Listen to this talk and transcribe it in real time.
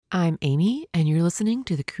I'm Amy, and you're listening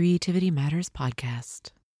to the Creativity Matters podcast.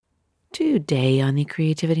 Today on the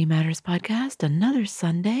Creativity Matters podcast, another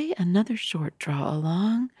Sunday, another short draw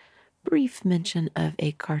along, brief mention of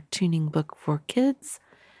a cartooning book for kids,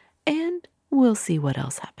 and we'll see what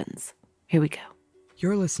else happens. Here we go.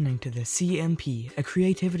 You're listening to the CMP, a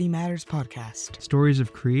Creativity Matters podcast. Stories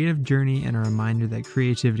of creative journey and a reminder that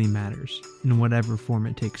creativity matters in whatever form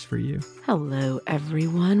it takes for you. Hello,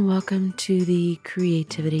 everyone. Welcome to the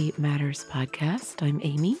Creativity Matters podcast. I'm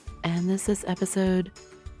Amy, and this is episode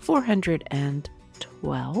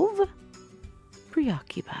 412,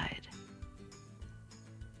 Preoccupied.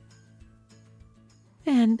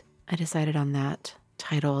 And I decided on that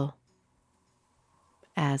title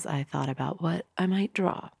as I thought about what I might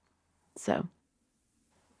draw. So,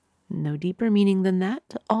 no deeper meaning than that,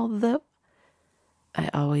 although I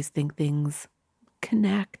always think things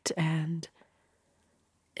connect and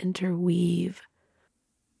interweave,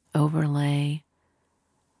 overlay.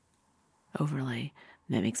 That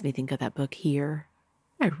makes me think of that book Here.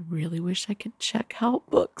 I really wish I could check out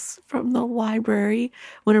books from the library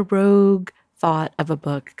when a rogue thought of a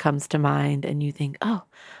book comes to mind and you think, oh,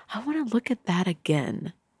 I want to look at that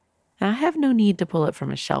again. And I have no need to pull it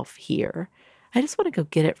from a shelf here. I just want to go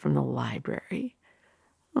get it from the library.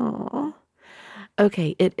 Aww.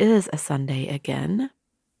 Okay, it is a Sunday again.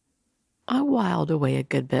 I whiled away a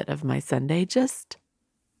good bit of my Sunday just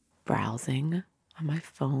browsing on my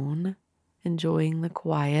phone, enjoying the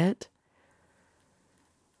quiet,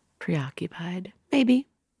 preoccupied, maybe,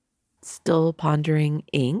 still pondering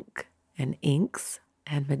ink and inks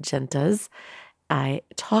and magentas. I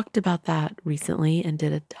talked about that recently and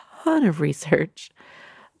did a ton of research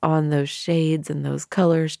on those shades and those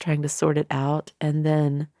colors, trying to sort it out. And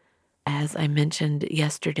then, as I mentioned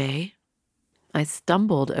yesterday, I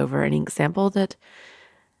stumbled over an ink sample that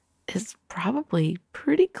is probably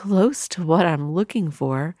pretty close to what I'm looking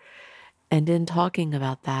for. And in talking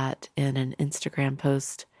about that in an Instagram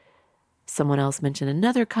post, someone else mentioned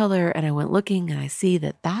another color, and I went looking and I see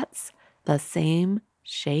that that's the same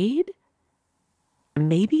shade,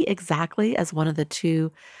 maybe exactly as one of the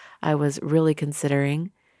two I was really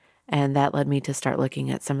considering. And that led me to start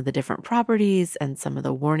looking at some of the different properties and some of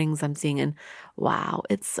the warnings I'm seeing. And wow,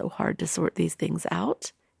 it's so hard to sort these things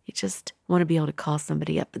out. You just want to be able to call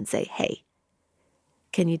somebody up and say, hey,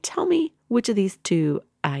 can you tell me which of these two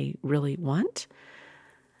I really want?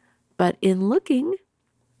 But in looking,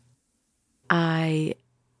 I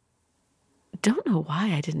don't know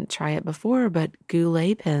why I didn't try it before, but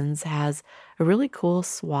Goulet Pens has a really cool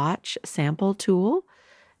swatch sample tool,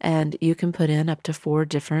 and you can put in up to 4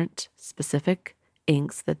 different specific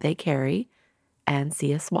inks that they carry and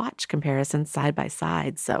see a swatch comparison side by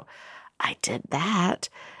side. So I did that,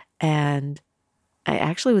 and I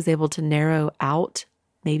actually was able to narrow out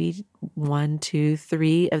maybe 1, 2,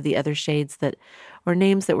 3 of the other shades that were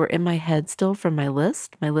names that were in my head still from my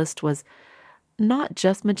list. My list was not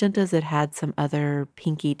just magentas, it had some other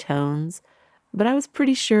pinky tones, but I was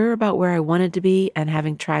pretty sure about where I wanted to be. And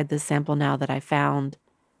having tried this sample now that I found,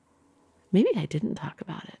 maybe I didn't talk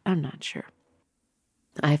about it, I'm not sure.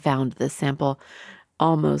 I found this sample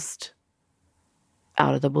almost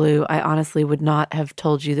out of the blue. I honestly would not have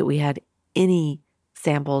told you that we had any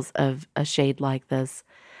samples of a shade like this.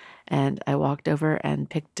 And I walked over and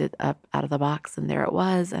picked it up out of the box, and there it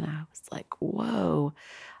was. And I was like, whoa.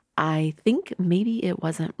 I think maybe it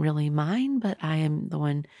wasn't really mine, but I am the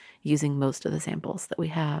one using most of the samples that we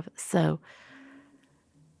have. So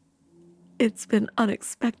it's been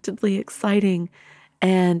unexpectedly exciting.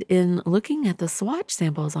 And in looking at the swatch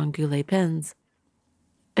samples on Goulet Pens,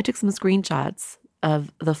 I took some screenshots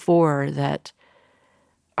of the 4 that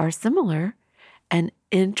are similar. And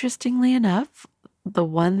interestingly enough, the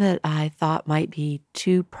one that I thought might be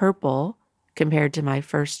too purple compared to my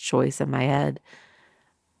first choice in my head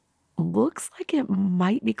looks like it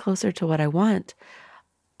might be closer to what I want.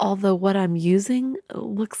 Although what I'm using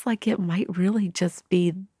looks like it might really just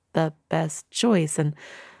be the best choice. And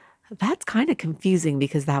that's kind of confusing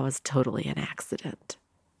because that was totally an accident.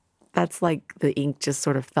 That's like the ink just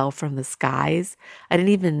sort of fell from the skies. I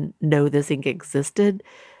didn't even know this ink existed.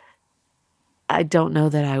 I don't know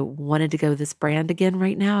that I wanted to go this brand again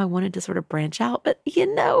right now. I wanted to sort of branch out, but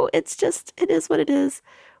it is what it is.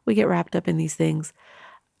 We get wrapped up in these things.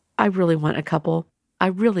 I really want a couple. I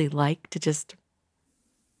really like to just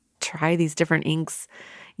try these different inks,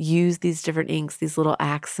 use these different inks, these little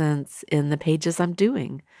accents in the pages I'm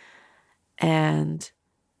doing. And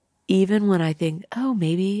even when I think, oh,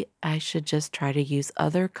 maybe I should just try to use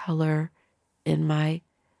other color in my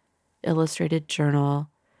illustrated journal.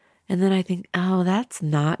 And then I think, oh, that's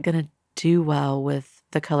not going to do well with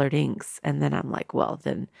the colored inks. And then I'm like, well,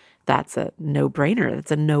 then that's a no-brainer.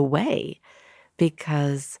 That's a no way,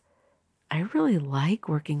 because I really like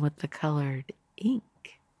working with the colored ink.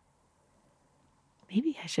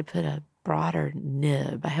 Maybe I should put a broader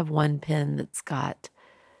nib. I have one pen that's got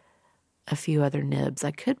a few other nibs.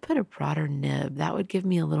 I could put a broader nib. That would give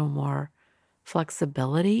me a little more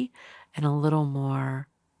flexibility and a little more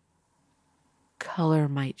color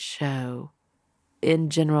might show. In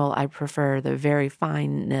general, I prefer the very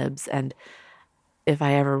fine nibs, and if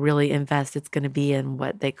I ever really invest, it's going to be in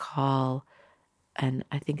what they call, and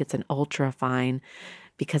I think it's an ultra fine,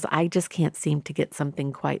 because I just can't seem to get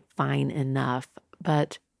something quite fine enough.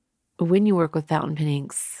 But when you work with fountain pen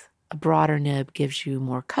inks, a broader nib gives you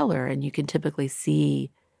more color, and you can typically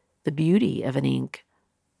see the beauty of an ink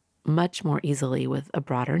much more easily with a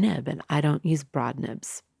broader nib. And I don't use broad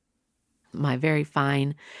nibs. My very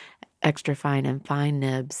fine, extra fine, and fine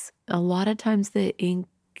nibs, a lot of times the ink,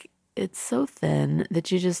 it's so thin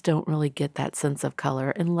that you just don't really get that sense of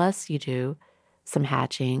color unless you do some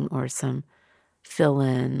hatching or some fill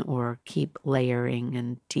in or keep layering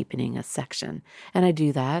and deepening a section. And I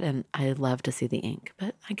do that, and I love to see the ink.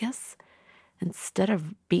 But I guess instead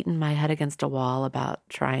of beating my head against a wall about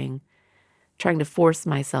trying to force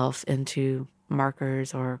myself into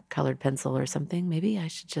markers or colored pencil or something, maybe I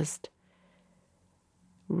should just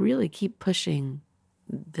really keep pushing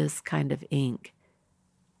this kind of ink.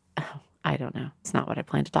 Oh, I don't know. It's not what I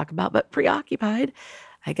plan to talk about, but preoccupied,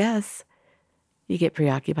 I guess. You get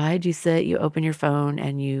preoccupied, you sit, you open your phone,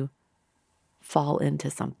 and you fall into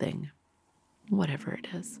something, whatever it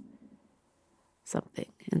is.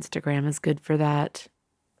 Something. Instagram is good for that.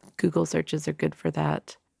 Google searches are good for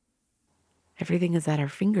that. Everything is at our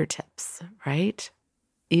fingertips, right?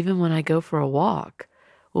 Even when I go for a walk,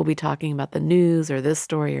 we'll be talking about the news or this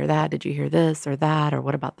story or that. Did you hear this or that? Or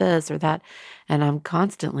what about this or that? And I'm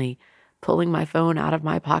constantly pulling my phone out of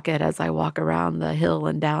my pocket as I walk around the hill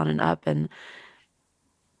and down and up and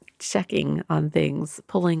checking on things,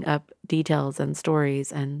 pulling up details and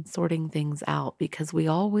stories and sorting things out, because we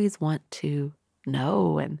always want to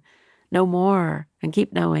know and know more and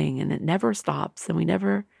keep knowing, and it never stops. And we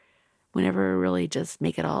never really just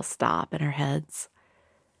make it all stop in our heads.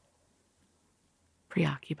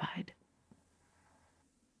 Preoccupied.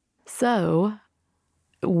 So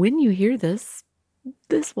when you hear this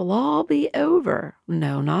will all be over.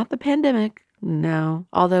 No, not the pandemic. No.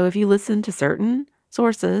 Although if you listen to certain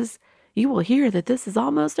sources, you will hear that this is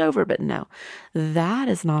almost over. But no, that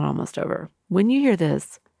is not almost over. When you hear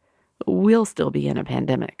this, we'll still be in a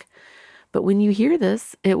pandemic. But when you hear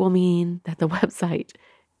this, it will mean that the website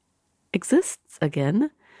exists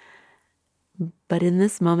again. But in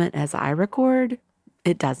this moment, as I record,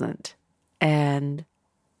 it doesn't. And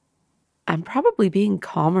I'm probably being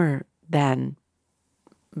calmer than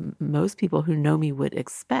most people who know me would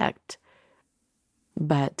expect.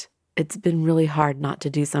 But it's been really hard not to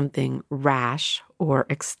do something rash or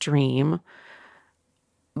extreme.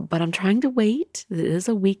 But I'm trying to wait. It is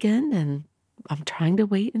a weekend, and I'm trying to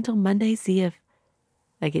wait until Monday, see if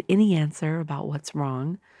I get any answer about what's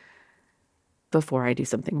wrong before I do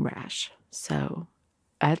something rash. So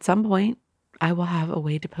at some point, I will have a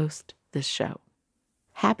way to post this show.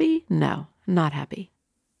 Happy? No, not happy.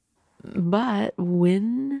 But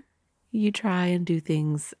when you try and do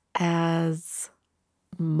things as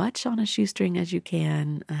much on a shoestring as you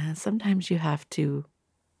can, sometimes you have to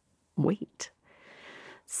wait.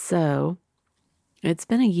 So it's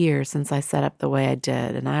been a year since I set up the way I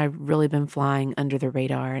did, and I've really been flying under the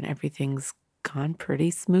radar, and everything's gone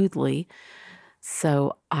pretty smoothly.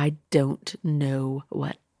 So I don't know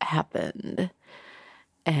what happened.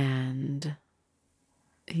 And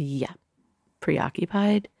yeah,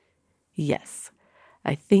 preoccupied? Yes.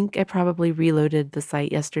 I think I probably reloaded the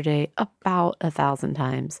site yesterday about 1,000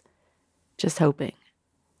 times, just hoping.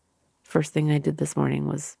 First thing I did this morning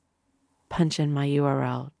was punch in my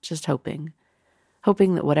URL, just hoping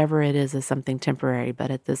that whatever it is something temporary. But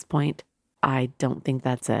at this point, I don't think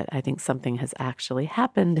that's it. I think something has actually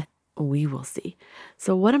happened. We will see.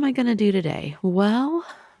 So what am I going to do today? Well,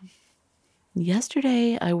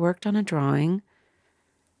 yesterday I worked on a drawing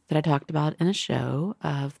that I talked about in a show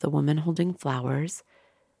of the woman holding flowers.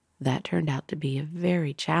 That turned out to be a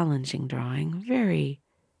very challenging drawing, very,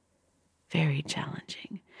 very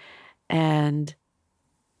challenging. And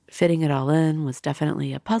fitting it all in was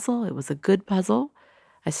definitely a puzzle. It was a good puzzle.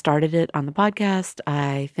 I started it on the podcast.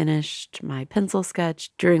 I finished my pencil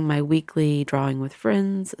sketch during my weekly Drawing with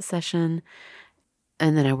Friends session.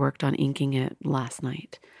 And then I worked on inking it last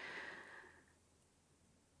night.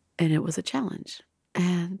 And it was a challenge.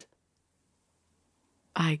 And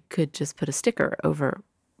I could just put a sticker over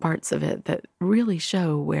parts of it that really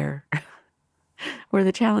show where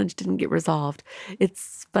the challenge didn't get resolved.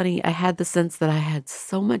 It's funny, I had the sense that I had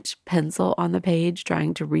so much pencil on the page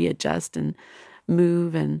trying to readjust and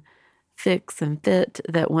move and fix and fit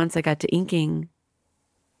that once I got to inking,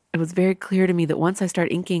 it was very clear to me that once I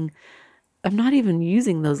start inking, I'm not even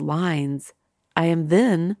using those lines. I am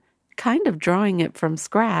then kind of drawing it from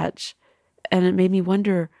scratch. And it made me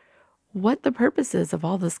wonder what the purpose is of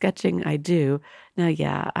all the sketching I do. Now,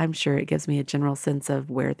 yeah, I'm sure it gives me a general sense of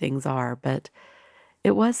where things are, but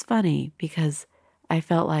it was funny because I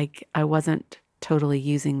felt like I wasn't totally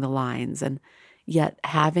using the lines, and yet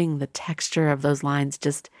having the texture of those lines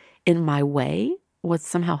just in my way was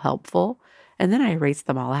somehow helpful. And then I erased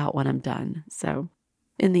them all out when I'm done. So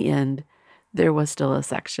in the end, there was still a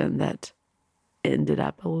section that ended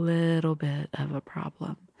up a little bit of a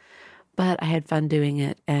problem. But I had fun doing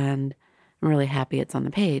it, and I'm really happy it's on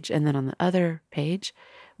the page. And then on the other page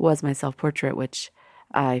was my self-portrait, which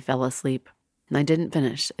I fell asleep and I didn't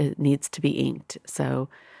finish. It needs to be inked. So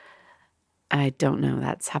I don't know.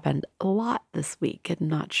 That's happened a lot this week. I'm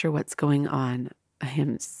not sure what's going on. I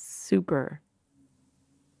am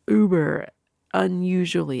uber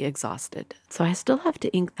unusually exhausted. So I still have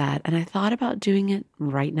to ink that. And I thought about doing it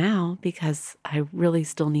right now because I really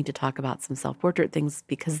still need to talk about some self-portrait things,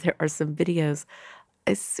 because there are some videos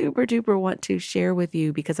I super duper want to share with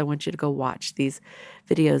you, because I want you to go watch these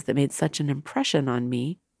videos that made such an impression on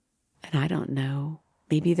me. And I don't know,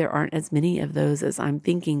 maybe there aren't as many of those as I'm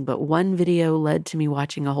thinking, but one video led to me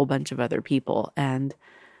watching a whole bunch of other people. And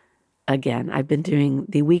again, I've been doing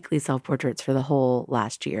the weekly self-portraits for the whole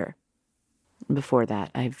last year. Before that,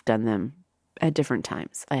 I've done them at different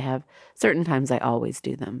times. I have certain times I always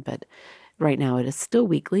do them, but right now it is still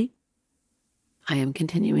weekly. I am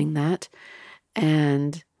continuing that.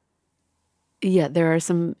 And yeah, there are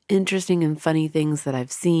some interesting and funny things that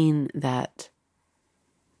I've seen that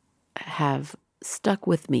have stuck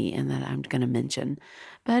with me and that I'm going to mention,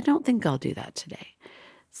 but I don't think I'll do that today.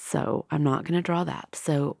 So I'm not going to draw that.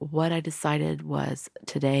 So what I decided was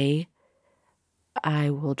today I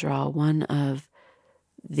will draw one of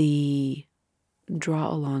the draw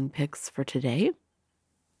along pics for today.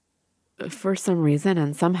 For some reason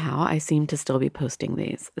and somehow I seem to still be posting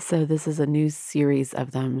these. So this is a new series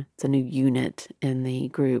of them. It's a new unit in the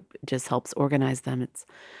group. It just helps organize them. It's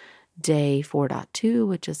day 4.2,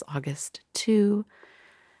 which is August 2.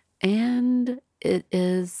 And it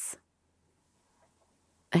is,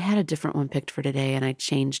 I had a different one picked for today, and I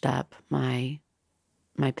changed up my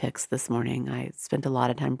picks this morning. I spent a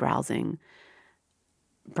lot of time browsing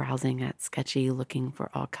at Sketchy, looking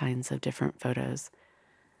for all kinds of different photos.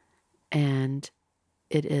 And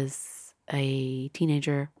it is a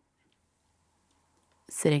teenager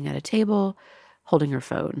sitting at a table, holding her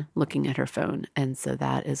phone, looking at her phone. And so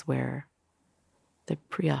that is where the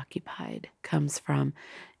preoccupied comes from,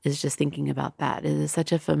 is just thinking about that. It is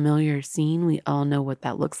such a familiar scene. We all know what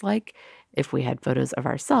that looks like. If we had photos of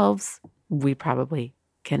ourselves, we probably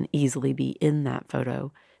can easily be in that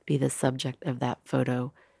photo, be the subject of that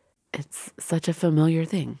photo. It's such a familiar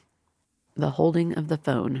thing. The holding of the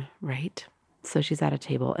phone, right? So she's at a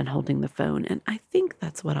table and holding the phone. And I think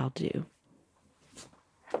that's what I'll do.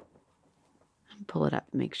 I'll pull it up,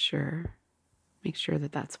 make sure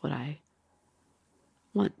that that's what I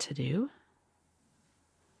want to do.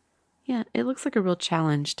 Yeah, it looks like a real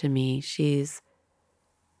challenge to me. She's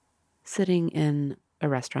sitting in a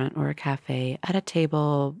restaurant or a cafe at a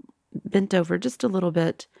table, bent over just a little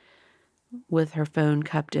bit with her phone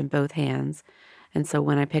cupped in both hands. And so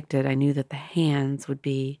when I picked it, I knew that the hands would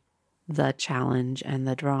be the challenge and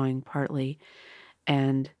the drawing partly.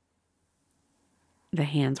 And the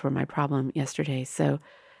hands were my problem yesterday. So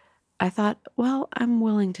I thought, well, I'm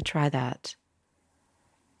willing to try that.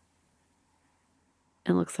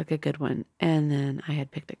 It looks like a good one. And then I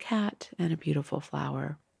had picked a cat and a beautiful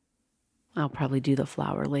flower. I'll probably do the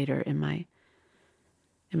flower later in my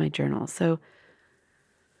journal. So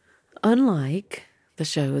unlike the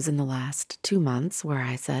shows in the last 2 months where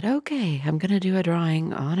I said, okay, I'm going to do a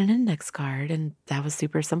drawing on an index card, and that was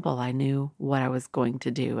super simple. I knew what I was going to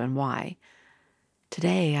do and why.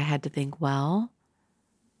 Today I had to think, well,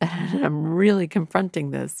 and I'm really confronting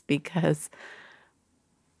this because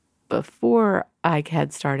before I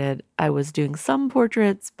had started, I was doing some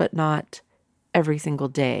portraits, but not every single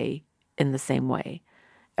day in the same way.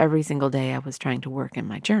 Every single day I was trying to work in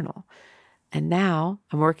my journal. And now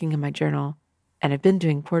I'm working in my journal and I've been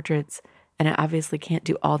doing portraits, and I obviously can't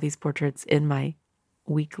do all these portraits in my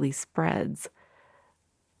weekly spreads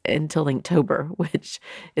until Inktober, which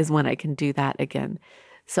is when I can do that again.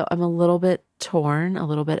 So I'm a little bit torn, a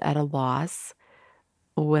little bit at a loss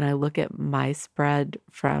when I look at my spread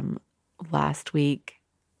from last week.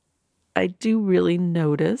 I do really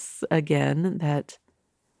notice again that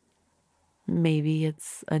maybe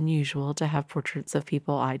it's unusual to have portraits of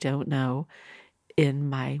people I don't know in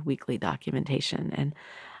my weekly documentation. And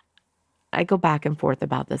I go back and forth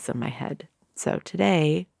about this in my head. So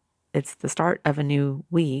today, it's the start of a new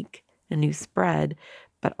week, a new spread.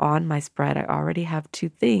 But on my spread, I already have two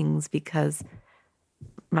things because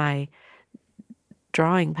my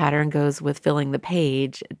drawing pattern goes with filling the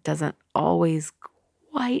page. It doesn't always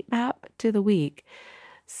quite map to the week.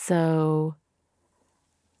 So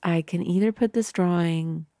I can either put this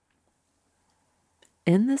drawing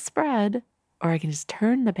in the spread or I can just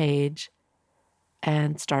turn the page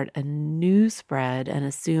and start a new spread and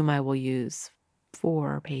assume I will use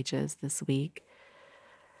 4 pages this week.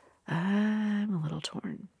 I'm a little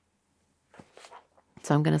torn.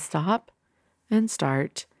 So I'm going to stop and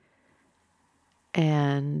start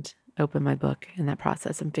and open my book in that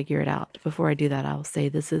process and figure it out. Before I do that, I'll say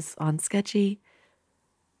this is on Sketchy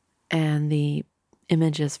and the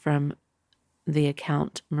image is from the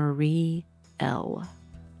account Marie L.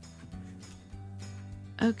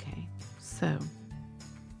 Okay, so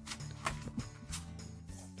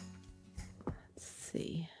let's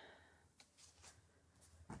see.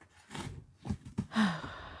 I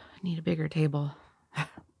need a bigger table.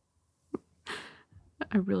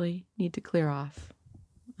 I really need to clear off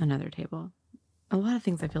another table. A lot of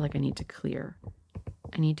things I feel like I need to clear.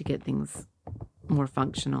 I need to get things more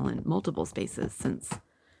functional in multiple spaces since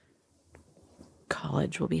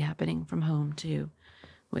college will be happening from home too,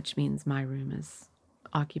 which means my room is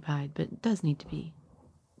occupied, but it does need to be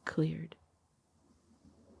cleared.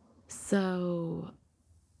 So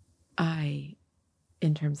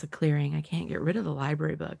in terms of clearing, I can't get rid of the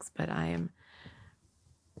library books, but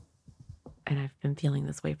and I've been feeling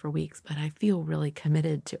this way for weeks, but I feel really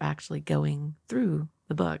committed to actually going through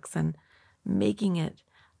the books and making it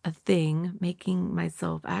a thing, making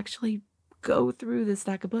myself actually go through this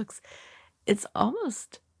stack of books. It's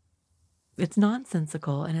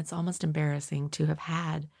nonsensical and it's almost embarrassing to have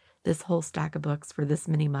had this whole stack of books for this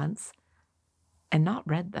many months and not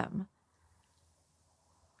read them.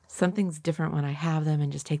 Something's different when I have them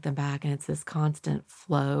and just take them back, and it's this constant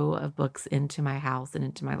flow of books into my house and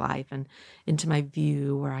into my life and into my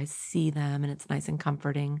view where I see them, and it's nice and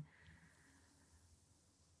comforting.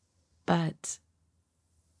 But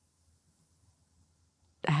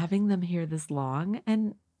having them here this long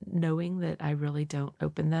and knowing that I really don't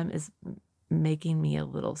open them is making me a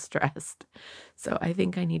little stressed. So I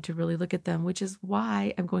think I need to really look at them, which is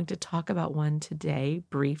why I'm going to talk about one today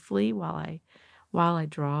briefly while I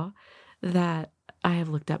draw that I have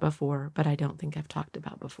looked at before, but I don't think I've talked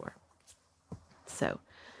about before. So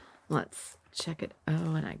let's check it.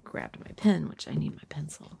 Oh, and I grabbed my pen, which I need my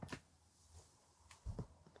pencil.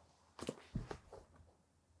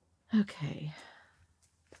 Okay.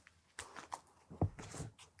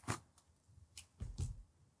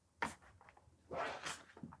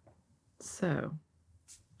 So,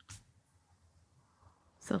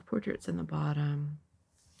 self-portrait's in the bottom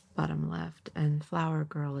left, and Flower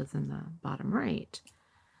Girl is in the bottom right.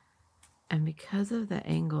 And because of the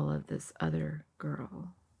angle of this other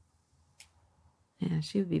girl,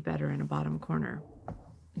 she would be better in a bottom corner.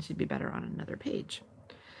 And she'd be better on another page.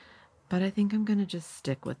 But I think I'm going to just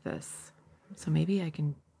stick with this. So maybe I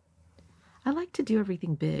like to do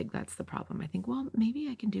everything big. That's the problem. I think, well, maybe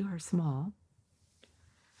I can do her small.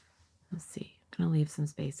 Let's see. I'm going to leave some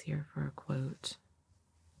space here for a quote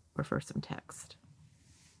or for some text.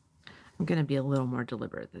 I'm going to be a little more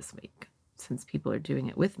deliberate this week since people are doing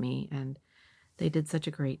it with me, and they did such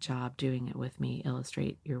a great job doing it with me.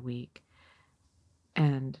 Illustrate your week.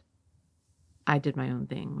 And I did my own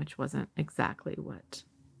thing, which wasn't exactly what.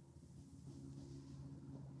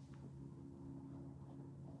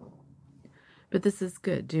 But this is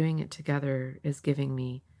good. Doing it together is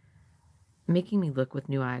making me look with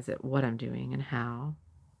new eyes at what I'm doing and how.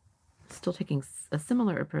 Still taking a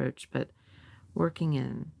similar approach, but working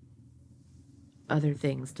in other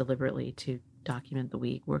things deliberately to document the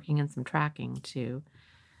week, working in some tracking too.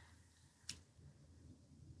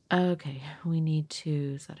 Okay, we need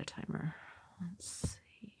to set a timer. Let's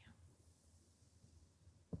see.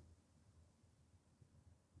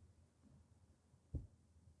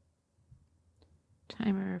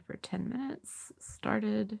 Timer for 10 minutes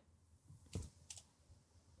started.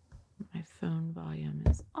 My phone volume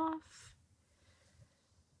is off.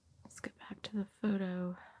 Let's get back to the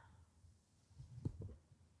photo.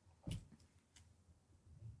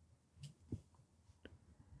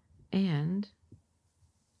 And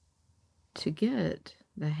to get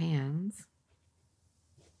the hands,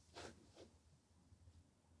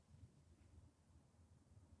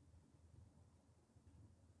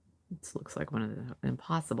 this looks like one of the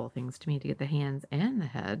impossible things to me, to get the hands and the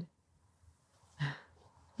head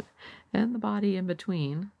and the body in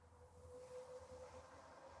between.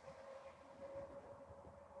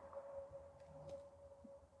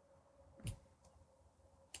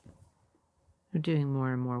 I'm doing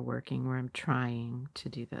more and more working where I'm trying to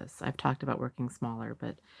do this. I've talked about working smaller,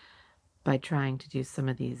 but by trying to do some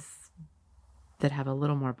of these that have a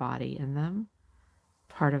little more body in them,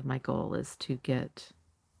 part of my goal is to get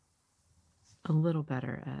a little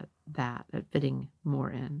better at that, at fitting more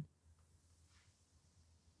in.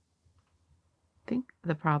 I think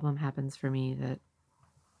the problem happens for me that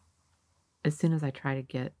as soon as I try to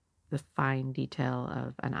get the fine detail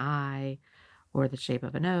of an eye or the shape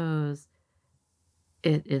of a nose,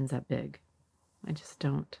 it ends up big. I just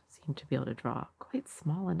don't seem to be able to draw quite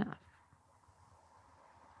small enough.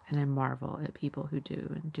 And I marvel at people who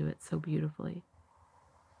do and do it so beautifully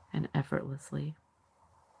and effortlessly.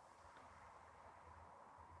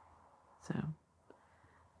 So,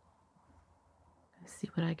 let's see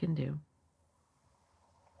what I can do.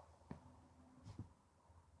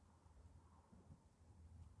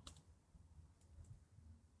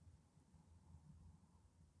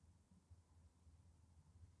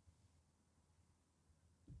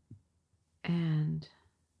 And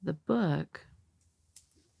the book,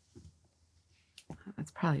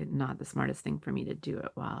 that's probably not the smartest thing for me to do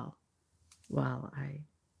it while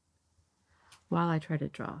I try to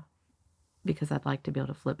draw, because I'd like to be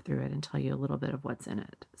able to flip through it and tell you a little bit of what's in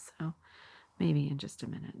it. So maybe in just a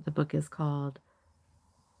minute. The book is called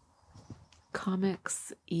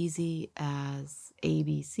Comics Easy as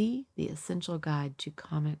ABC, The Essential Guide to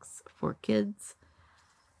Comics for Kids.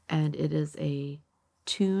 And it is a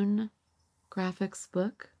Toon graphics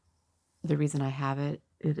book. The reason I have it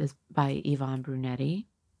is by Yvonne Brunetti.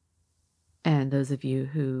 And those of you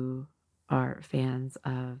who are fans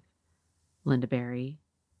of Linda Berry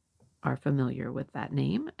are familiar with that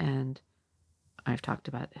name. And I've talked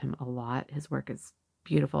about him a lot. His work is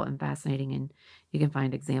beautiful and fascinating, and you can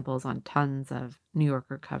find examples on tons of New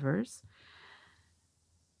Yorker covers.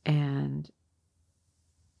 And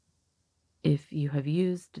if you have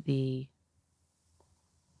used the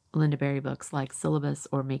Linda Berry books like Syllabus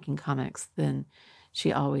or Making Comics, then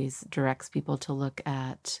she always directs people to look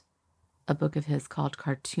at a book of his called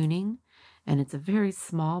Cartooning. And it's a very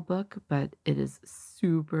small book, but it is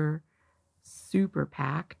super, super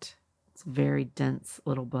packed. It's a very dense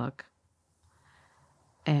little book.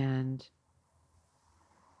 And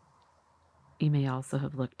you may also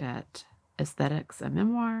have looked at Aesthetics, a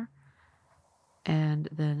memoir. And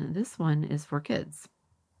then this one is for kids.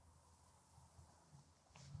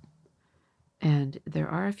 And there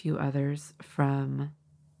are a few others from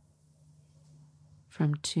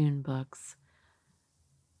Toon books.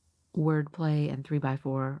 Wordplay and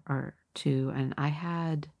 3x4 are two. And I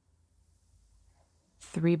had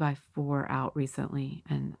 3x4 out recently,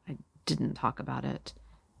 and I didn't talk about it.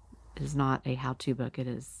 It is not a how-to book. It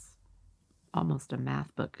is almost a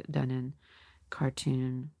math book done in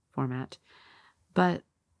cartoon format. But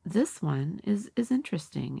this one is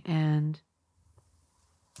interesting, and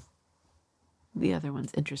the other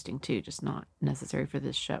one's interesting too, just not necessary for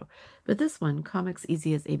this show. But this one, Comics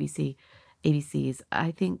Easy as ABCs,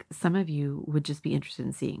 I think some of you would just be interested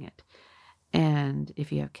in seeing it. And if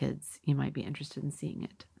you have kids, you might be interested in seeing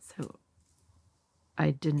it. So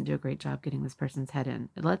I didn't do a great job getting this person's head in.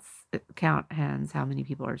 Let's count hands how many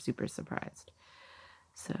people are super surprised.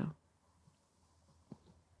 So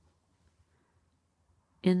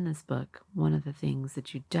in this book, one of the things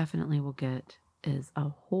that you definitely will get is a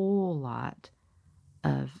whole lot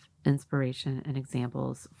of inspiration and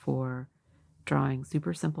examples for drawing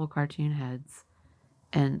super simple cartoon heads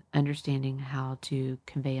and understanding how to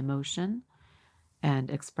convey emotion and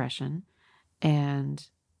expression, and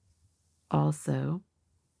also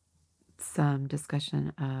some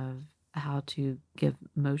discussion of how to give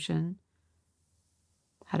motion,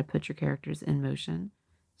 how to put your characters in motion.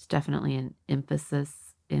 It's definitely an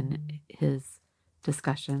emphasis in his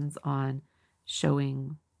discussions on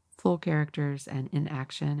showing full characters and in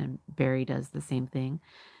action, and Barry does the same thing.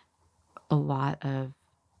 A lot of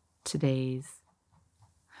today's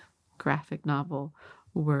graphic novel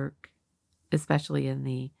work, especially in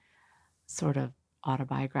the sort of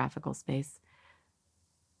autobiographical space,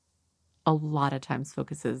 a lot of times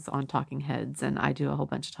focuses on talking heads, and I do a whole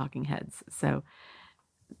bunch of talking heads. So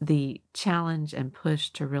the challenge and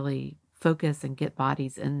push to really focus and get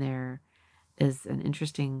bodies in there is an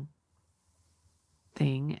interesting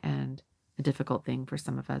thing, and a difficult thing for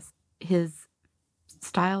some of us. His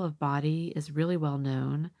style of body is really well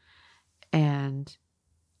known, and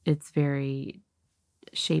it's very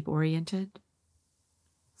shape oriented,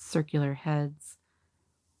 circular heads.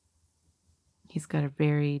 He's got a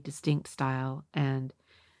very distinct style, and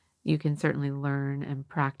you can certainly learn and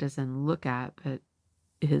practice and look at, but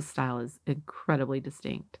his style is incredibly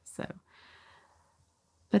distinct.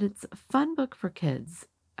 But it's a fun book for kids.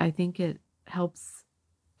 I think it helps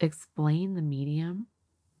explain the medium,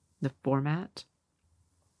 the format,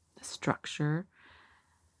 the structure,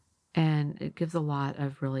 and it gives a lot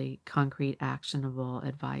of really concrete, actionable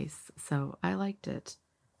advice. So I liked it.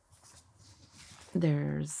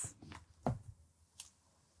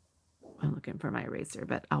 I'm looking for my eraser,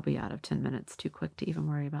 but I'll be out of 10 minutes too quick to even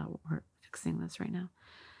worry about fixing this right now.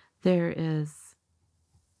 There is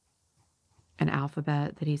an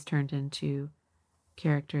alphabet that he's turned into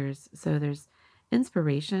characters. So there's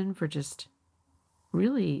inspiration for just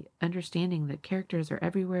really understanding that characters are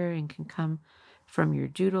everywhere and can come from your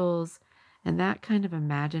doodles, and that kind of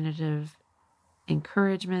imaginative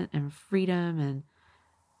encouragement and freedom and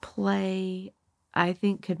play, I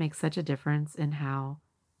think, could make such a difference in how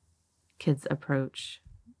kids approach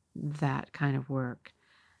that kind of work.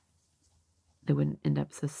 They wouldn't end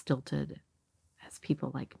up so stilted as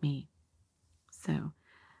people like me. So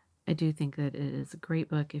I do think that it is a great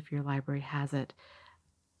book if your library has it.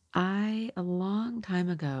 I, a long time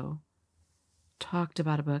ago, talked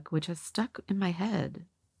about a book which has stuck in my head,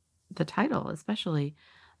 the title especially.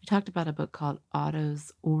 I talked about a book called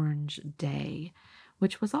Otto's Orange Day,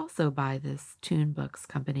 which was also by this Toon Books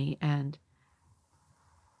company, and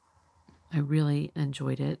I really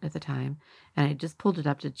enjoyed it at the time, and I just pulled it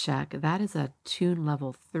up to check. That is a Toon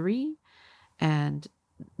level 3, and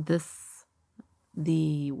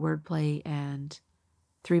the wordplay and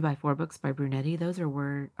 3x4 books by Brunetti, those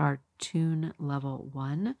are Toon level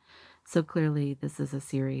 1. So clearly this is a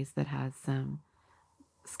series that has some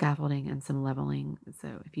scaffolding and some leveling.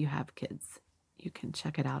 So if you have kids, you can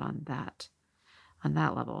check it out on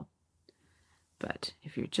that level. But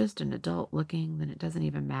if you're just an adult looking, then it doesn't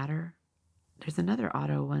even matter. There's another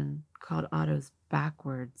Otto one called Otto's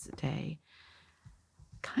Backwards Day.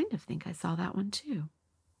 Kind of think I saw that one too.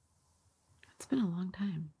 It's been a long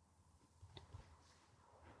time.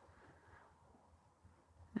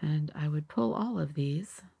 And I would pull all of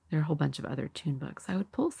these. There are a whole bunch of other Toon books. I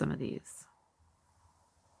would pull some of these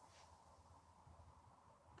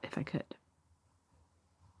if I could.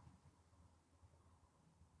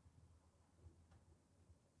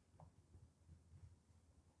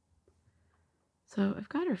 So I've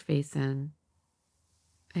got her face in,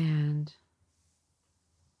 and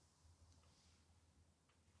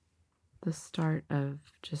the start of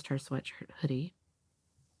just her sweatshirt hoodie,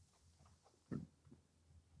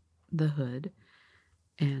 the hood,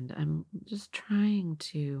 and I'm just trying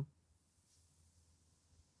to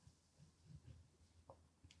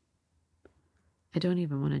I don't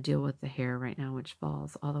even want to deal with the hair right now, which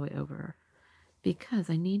falls all the way over, because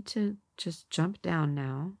I need to just jump down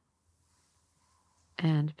now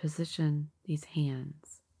and position these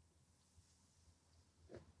hands.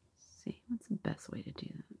 Let's see, what's the best way to do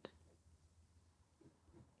that?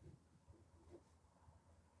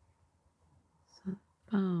 So the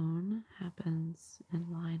phone happens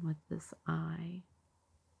in line with this eye.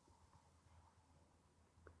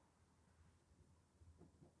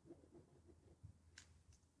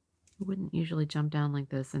 I wouldn't usually jump down like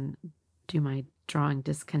this and do my drawing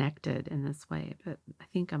disconnected in this way, but I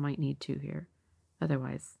think I might need to here.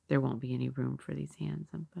 Otherwise, there won't be any room for these hands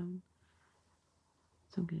and phone.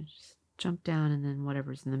 So I'm going to just jump down, and then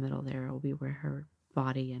whatever's in the middle there will be where her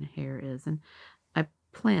body and hair is. And I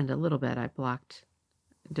planned a little bit. I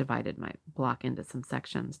divided my block into some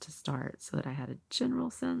sections to start so that I had a general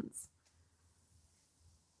sense.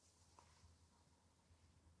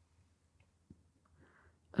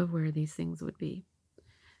 Of where these things would be.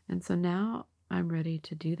 And so now I'm ready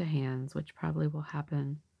to do the hands, which probably will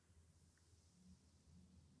happen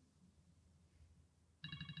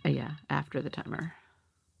after the timer.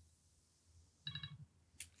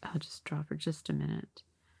 I'll just draw for just a minute.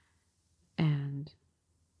 And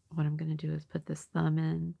what I'm going to do is put this thumb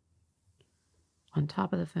in on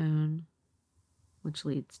top of the phone, which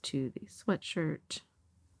leads to the sweatshirt.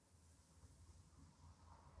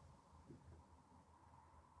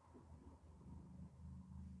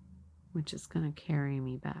 Which is going to carry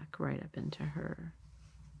me back right up into her.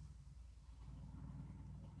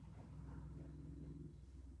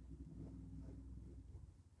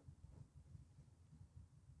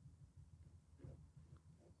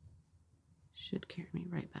 Should carry me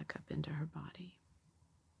right back up into her body.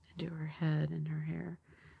 into her head and her hair.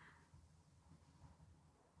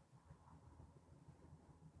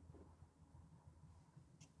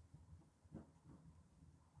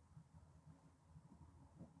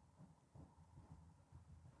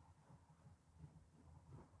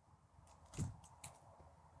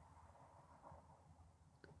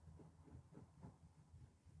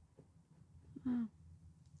 Oh,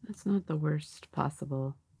 that's not the worst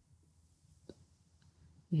possible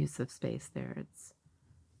use of space there. It's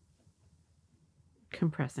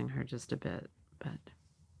compressing her just a bit, but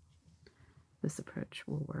this approach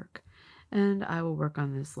will work. And I will work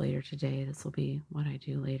on this later today. This will be what I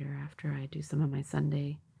do later after I do some of my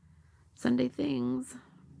Sunday things.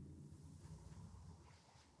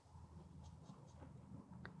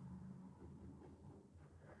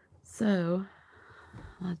 So,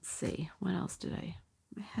 let's see. What else did I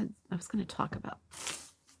was going to talk about.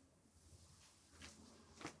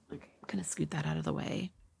 Okay, I'm going to scoot that out of the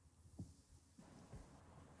way.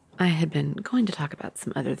 I had been going to talk about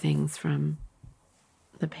some other things from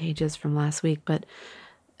the pages from last week, but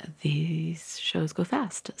these shows go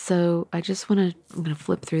fast. So I'm going to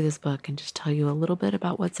flip through this book and just tell you a little bit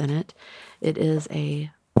about what's in it. It is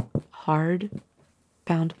a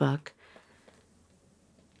hard-bound book.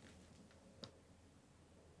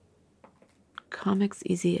 Comics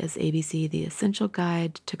Easy as ABC, the essential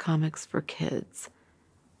guide to comics for kids.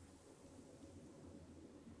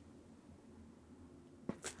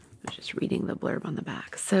 I was just reading the blurb on the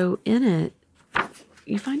back. So in it,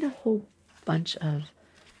 you find a whole bunch of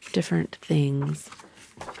different things,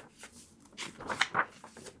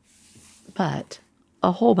 but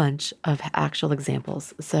a whole bunch of actual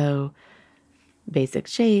examples. So basic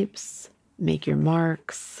shapes, make your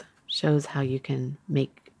marks, shows how you can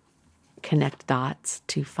connect dots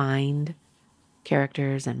to find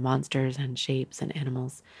characters and monsters and shapes and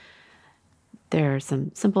animals. There are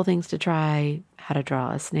some simple things to try, how to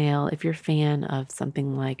draw a snail. If you're a fan of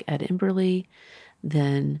something like Ed Imberly,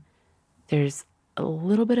 then there's a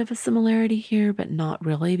little bit of a similarity here, but not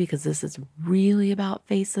really, because this is really about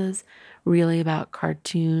faces, really about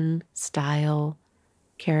cartoon style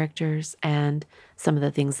characters and some of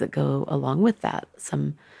the things that go along with that.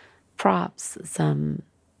 Some props, some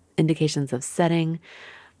indications of setting,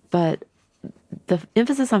 but the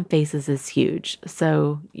emphasis on faces is huge.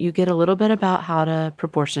 So you get a little bit about how to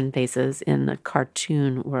proportion faces in the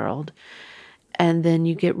cartoon world. And then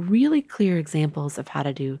you get really clear examples of how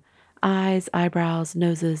to do eyes, eyebrows,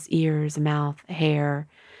 noses, ears, mouth, hair.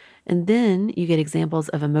 And then you get examples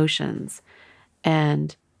of emotions.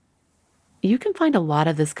 And you can find a lot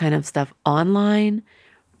of this kind of stuff online.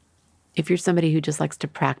 If you're somebody who just likes to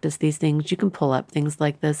practice these things, you can pull up things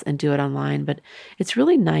like this and do it online. But it's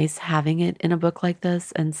really nice having it in a book like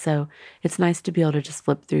this. And so it's nice to be able to just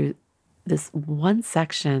flip through. This one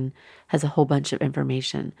section has a whole bunch of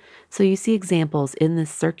information. So you see examples in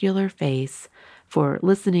this circular face for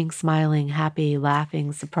listening, smiling, happy,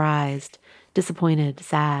 laughing, surprised, disappointed,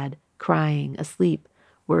 sad, crying, asleep,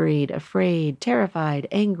 worried, afraid, terrified,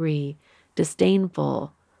 angry,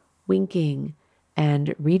 disdainful, winking,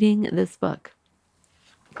 and reading this book.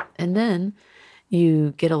 And then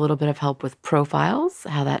you get a little bit of help with profiles,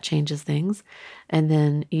 how that changes things. And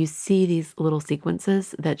then you see these little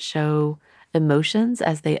sequences that show emotions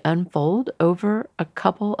as they unfold over a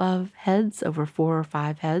couple of heads, over 4 or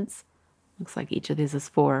 5 heads. Looks like each of these is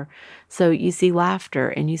 4. So you see laughter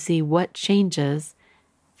and you see what changes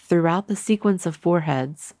throughout the sequence of 4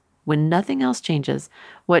 heads. When nothing else changes,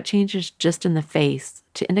 what changes just in the face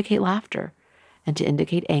to indicate laughter and to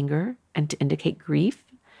indicate anger and to indicate grief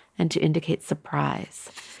and to indicate surprise.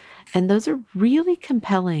 And those are really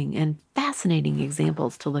compelling and fascinating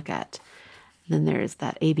examples to look at. Then there's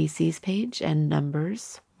that ABCs page and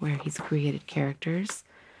numbers where he's created characters.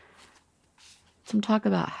 Some talk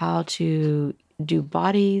about how to do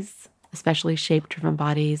bodies, especially shape-driven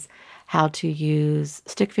bodies, how to use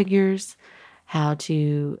stick figures, how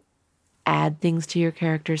to add things to your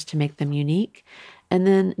characters to make them unique. And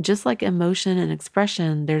then just like emotion and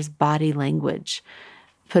expression, there's body language,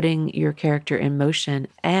 putting your character in motion,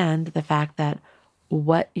 and the fact that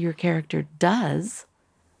what your character does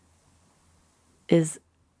is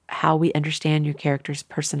how we understand your character's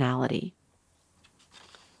personality.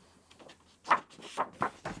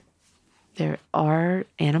 There are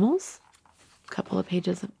animals, a couple of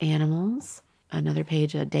pages of animals, another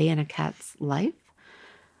page, a day in a cat's life.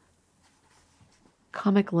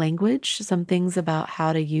 Comic language, some things about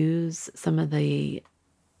how to use some of the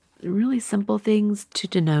really simple things to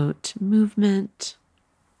denote movement,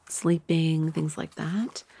 sleeping, things like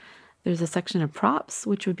that. There's a section of props,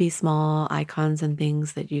 which would be small icons and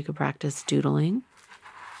things that you could practice doodling.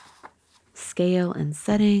 scale and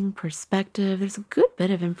setting, perspective. There's a good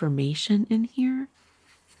bit of information in here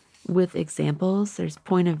with examples. There's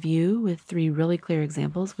point of view with 3 really clear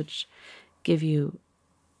examples, which give you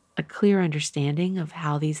a clear understanding of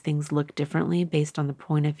how these things look differently based on the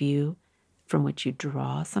point of view from which you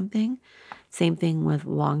draw something. Same thing with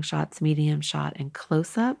long shots, medium shot, and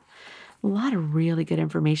close up. A lot of really good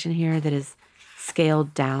information here that is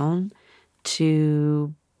scaled down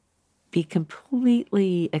to be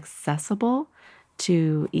completely accessible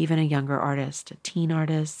to even a younger artist, a teen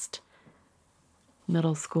artist,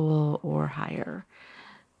 middle school or higher.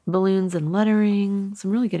 Balloons and lettering,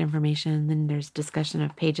 some really good information. Then there's discussion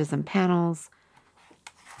of pages and panels.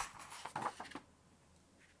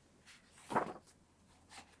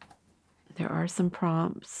 There are some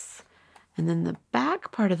prompts. And then the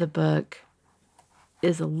back part of the book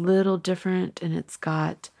is a little different, and it's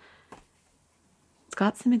got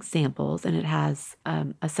some examples, and it has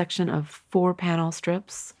a section of 4-panel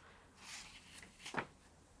strips,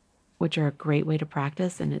 which are a great way to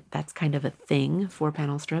practice, and that's kind of a thing,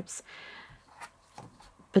 4-panel strips.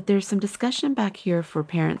 But there's some discussion back here for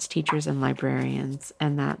parents, teachers, and librarians,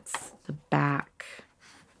 and that's the back,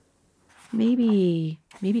 maybe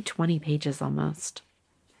 20 pages almost.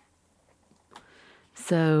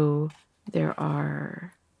 So there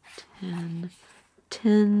are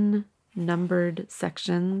 10 numbered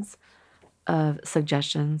sections of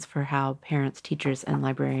suggestions for how parents, teachers, and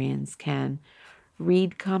librarians can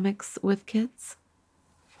read comics with kids.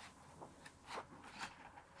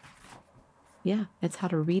 Yeah, it's how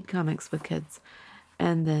to read comics with kids.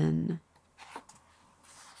 And then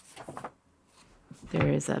there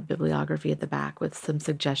is a bibliography at the back with some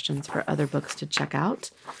suggestions for other books to check out.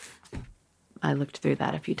 I looked through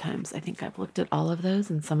that a few times. I think I've looked at all of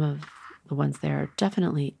those, and some of the ones there are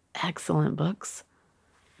definitely excellent books.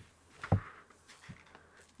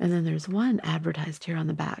 And then there's one advertised here on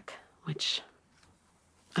the back, which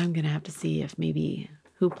I'm going to have to see if maybe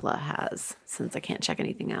Hoopla has, since I can't check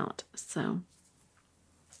anything out. So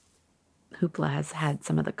Hoopla has had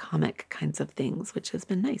some of the comic kinds of things, which has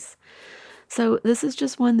been nice. So this is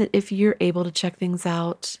just one that if you're able to check things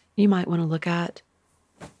out, you might want to look at.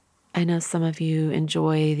 I know some of you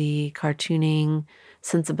enjoy the cartooning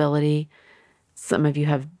sensibility. Some of you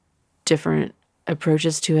have different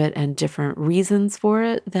approaches to it and different reasons for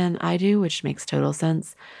it than I do, which makes total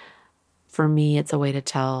sense. For me, it's a way to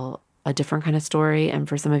tell a different kind of story. And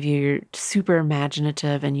for some of you, you're super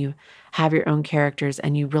imaginative and you have your own characters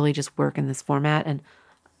and you really just work in this format. And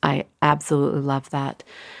I absolutely love that.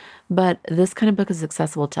 But this kind of book is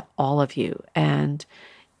accessible to all of you. And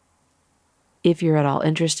if you're at all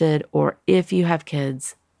interested, or if you have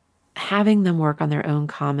kids, having them work on their own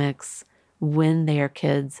comics when they are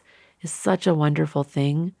kids is such a wonderful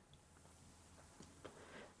thing.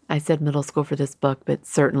 I said middle school for this book, but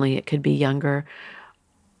certainly it could be younger.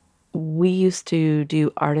 We used to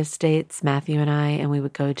do artist dates, Matthew and I, and we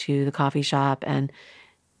would go to the coffee shop and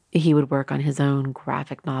he would work on his own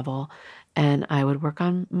graphic novel and I would work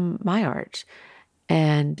on my art.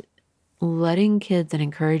 And letting kids and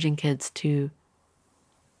encouraging kids to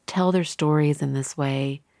tell their stories in this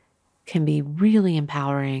way can be really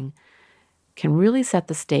empowering, can really set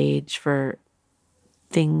the stage for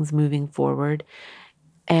things moving forward,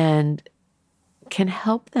 and can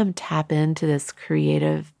help them tap into this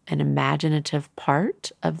creative and imaginative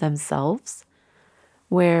part of themselves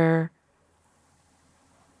where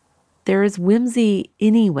there is whimsy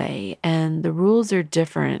anyway, and the rules are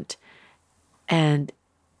different, and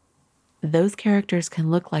those characters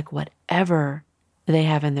can look like whatever they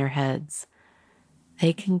have in their heads.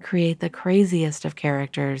 They can create the craziest of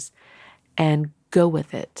characters and go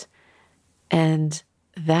with it. And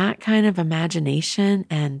that kind of imagination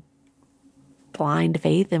and blind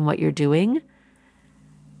faith in what you're doing,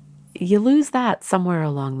 you lose that somewhere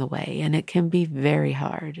along the way. And it can be very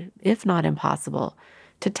hard, if not impossible,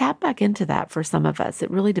 to tap back into that for some of us.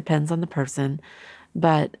 It really depends on the person.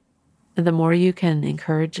 But the more you can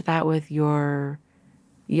encourage that with your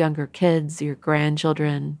younger kids, your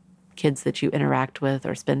grandchildren, kids that you interact with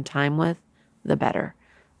or spend time with, the better.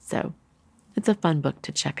 So it's a fun book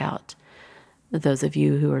to check out. Those of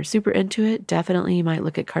you who are super into it, definitely you might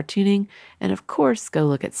look at cartooning. And of course, go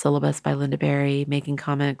look at Syllabus by Linda Berry, Making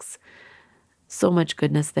Comics. So much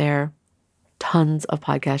goodness there. Tons of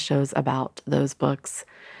podcast shows about those books.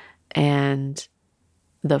 And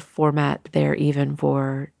the format there, even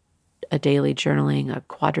for a daily journaling, a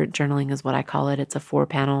quadrant journaling is what I call it. It's a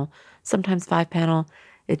 4-panel, sometimes 5-panel.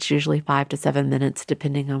 It's usually 5 to 7 minutes,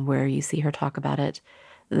 depending on where you see her talk about it.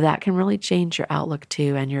 That can really change your outlook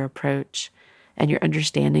too, and your approach and your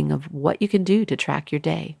understanding of what you can do to track your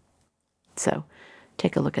day. So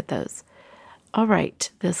take a look at those. All right,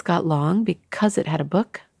 this got long because it had a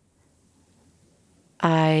book.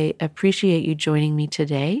 I appreciate you joining me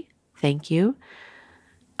today. Thank you.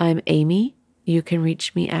 I'm Amy. You can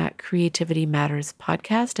reach me at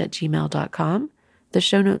creativitymatterspodcast@gmail.com. The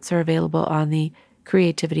show notes are available on the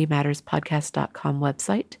creativitymatterspodcast.com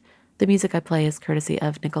website. The music I play is courtesy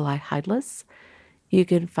of Nikolai Heidlas. You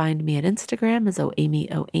can find me at Instagram as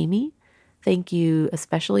OAmyOAmy. Thank you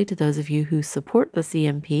especially to those of you who support the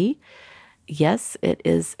CMP. Yes, it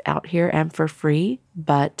is out here and for free,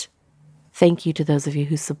 but thank you to those of you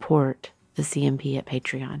who support the CMP at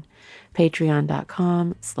Patreon.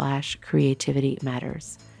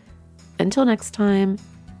 Patreon.com/creativitymatters. Until next time,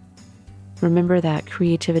 remember that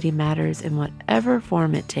creativity matters in whatever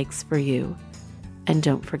form it takes for you. And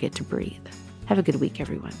don't forget to breathe. Have a good week,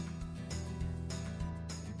 everyone.